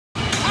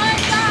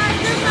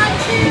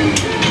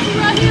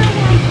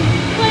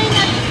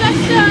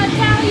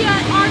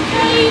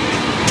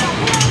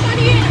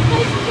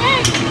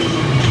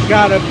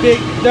Got a big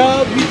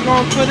dub he's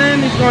gonna put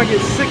in. He's gonna get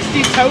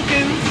 60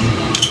 tokens.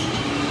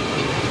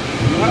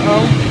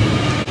 Uh-oh.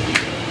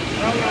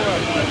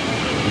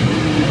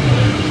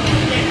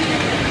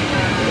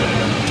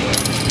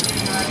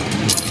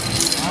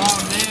 Oh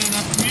man,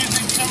 that's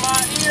music to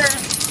my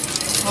ears.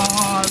 Oh,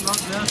 I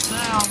love that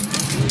sound.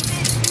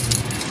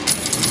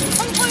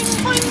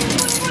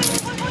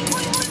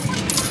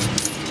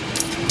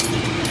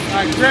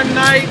 Alright,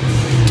 Grimknightz,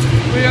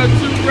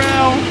 302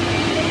 Rail.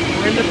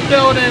 We're in the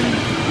building.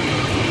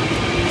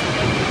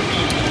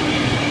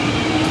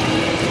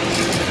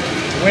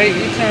 Wait,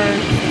 you turn.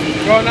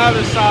 Go on the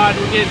other side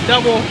and get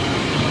double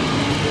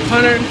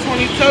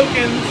 120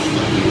 tokens.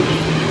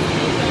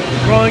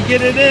 Gonna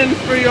get it in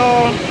for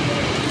y'all.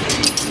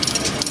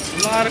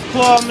 A lot of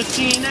claw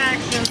machine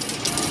action.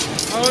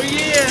 Oh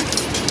yeah.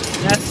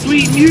 That's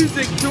sweet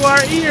music to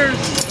our ears.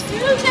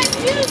 Music,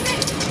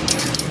 music.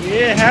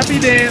 Yeah, happy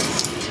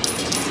dance.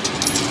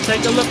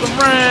 Take a look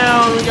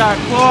around. We got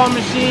claw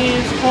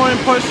machines, coin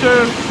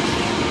pushers.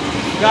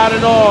 Got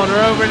it all.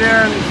 They're over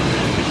there and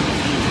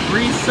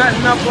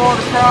resetting up all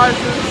the prizes.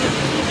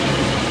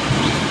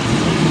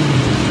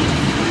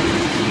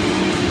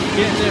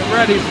 Getting it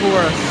ready for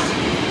us.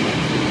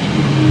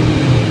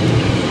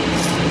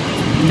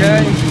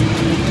 Okay.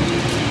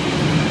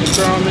 Let's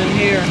throw them in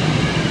here.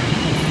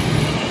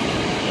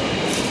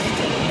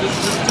 This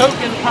is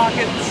token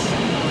pockets.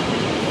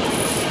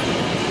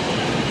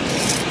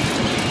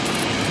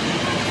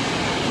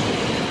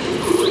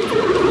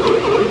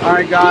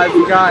 Alright guys,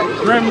 we got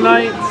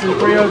Grimknightz and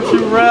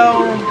 302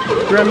 Rel.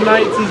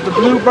 Grimknightz is the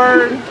blue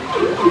bird.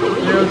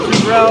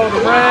 302 Rel, the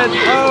red.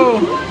 Oh!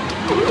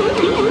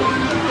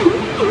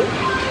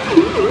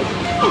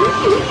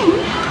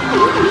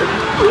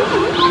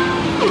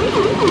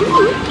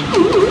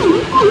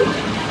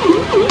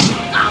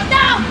 Oh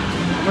no!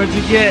 What'd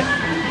you get?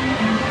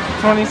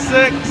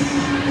 26?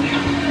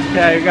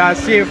 Okay, we gotta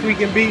see if we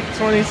can beat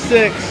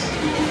 26.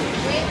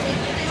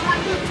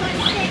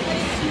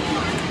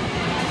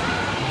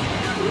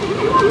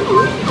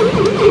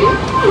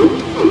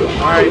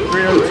 Alright,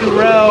 302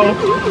 Rel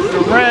is the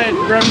red,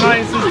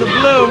 Grimknightz is the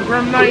blue,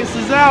 Grimknightz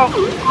is out.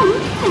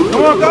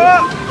 Come on, go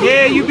up!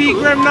 Yeah, you beat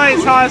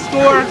Grimknightz, high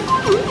score.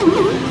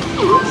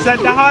 Set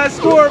the high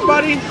score,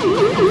 buddy.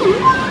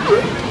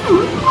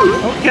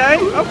 Okay,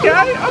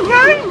 okay,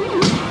 okay.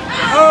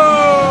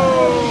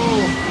 Oh!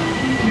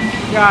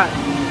 Got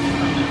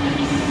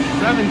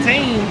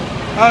 17.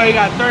 Oh, you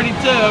got 32,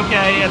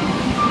 okay. And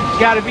you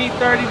gotta beat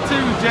 32,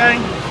 Jay.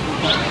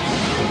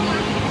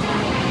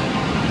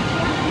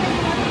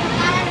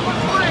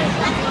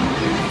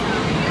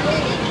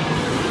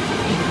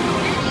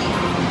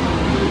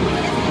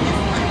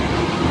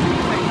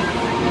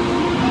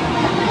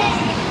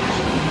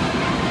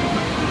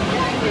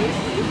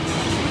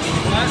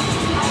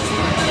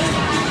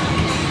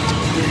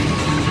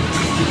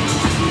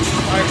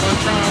 Alright, I'm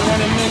trying to run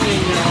a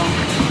million, y'all.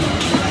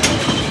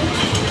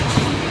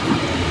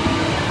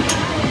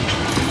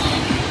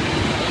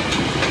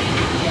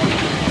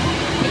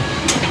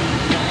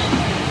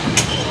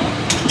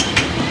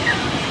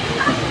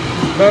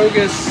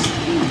 Bogus.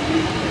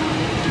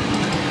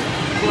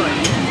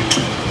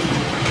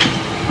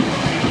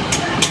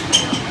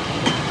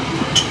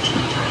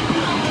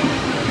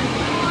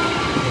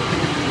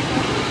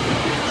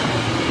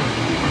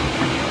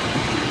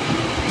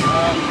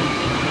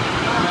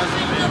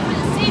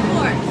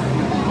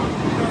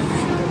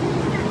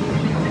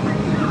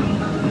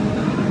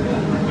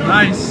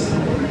 Nice.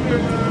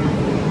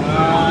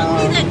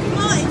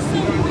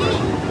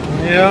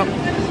 Yep.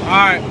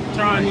 Alright,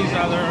 trying these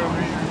other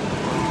over here.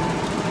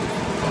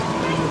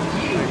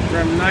 Like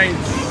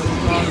Grimknightz is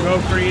gonna go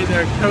for either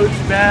a coach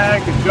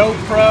bag, a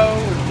GoPro,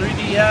 or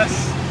 3DS,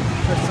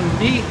 or some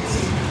beats.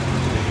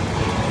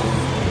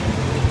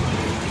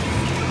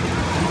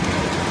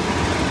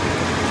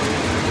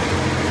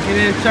 He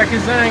didn't check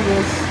his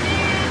angles.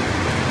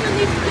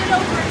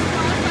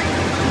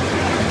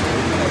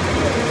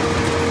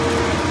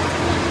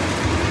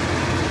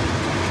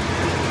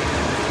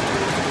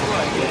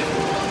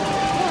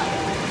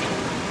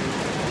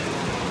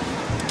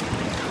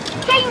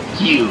 Thank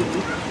you.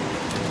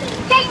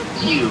 Thank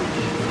you.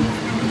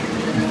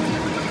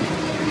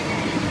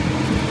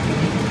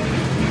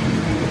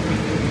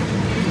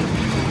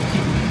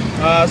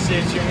 I see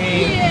what you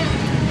mean. Yeah.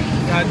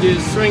 Gotta do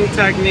the swing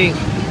technique.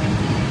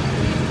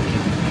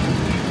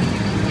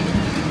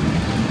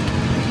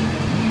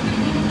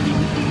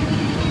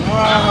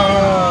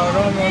 Oh, it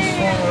almost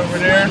swung over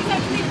there.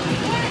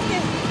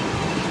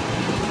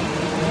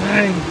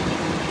 Dang.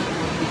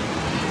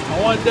 I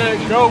want that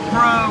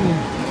GoPro.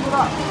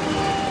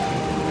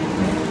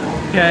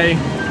 Okay,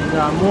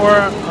 got more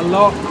a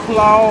lot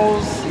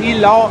claws, a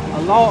lot,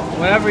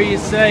 whatever you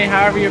say,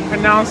 however you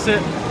pronounce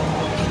it.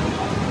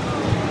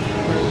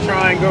 We're gonna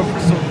try and go for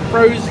some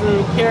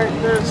frozen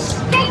characters.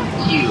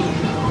 Thank you.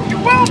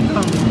 You're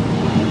welcome.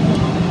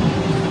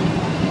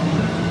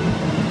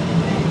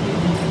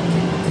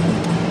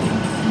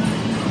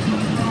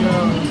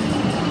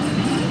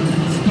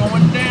 It's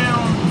going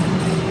down.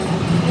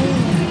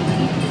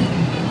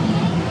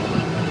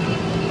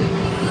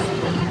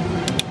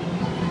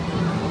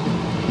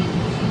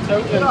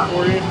 open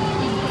for you.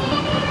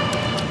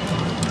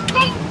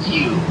 Thank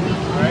you.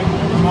 Alright,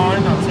 come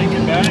on, I'll take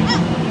it back.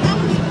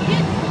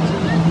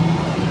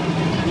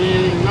 You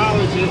didn't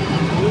acknowledge it.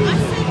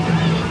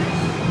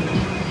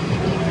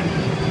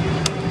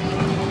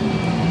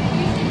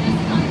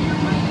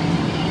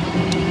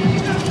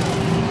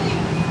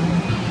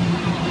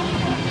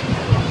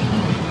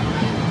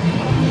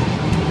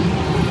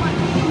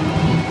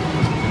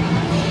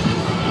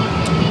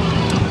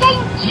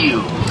 Thank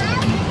you.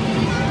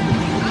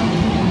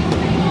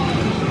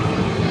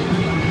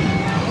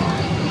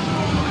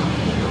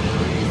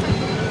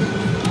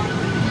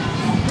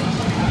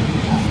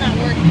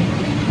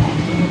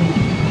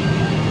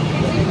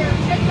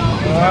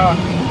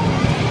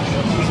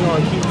 She's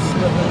going to keep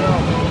slipping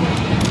out.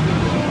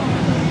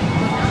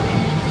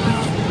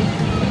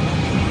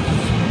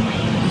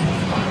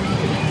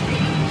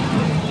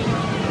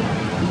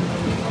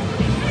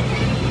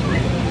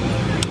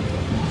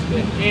 It's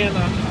the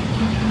Anna.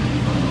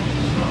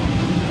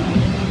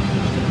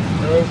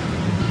 Nope.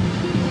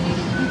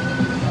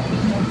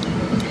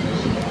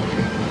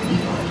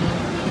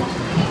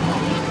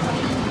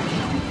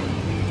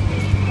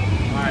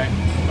 Alright,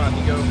 about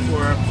to go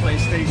for a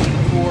PlayStation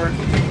 4.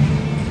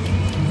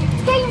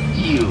 Thank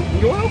you.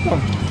 You're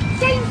welcome.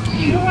 Thank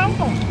you. You're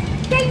welcome.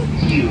 Thank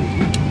you.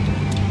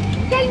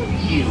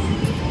 Thank you.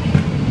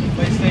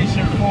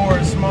 PlayStation 4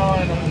 is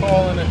mine. I'm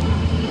calling it.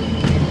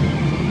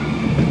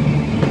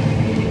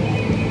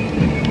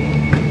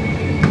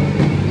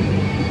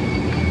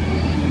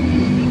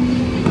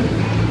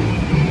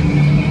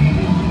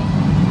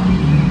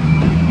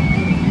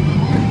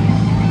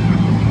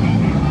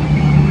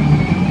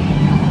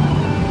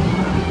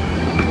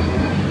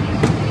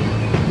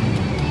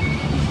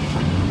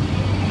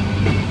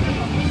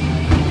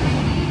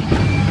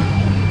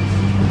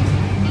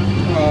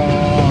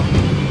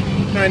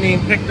 I didn't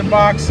even pick the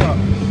box up.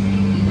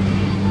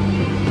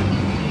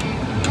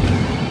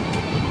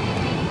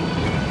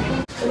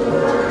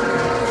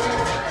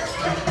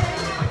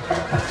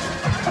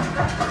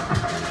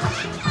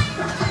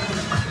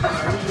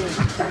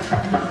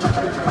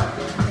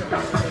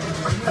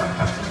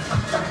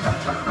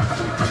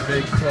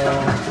 Big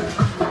tall.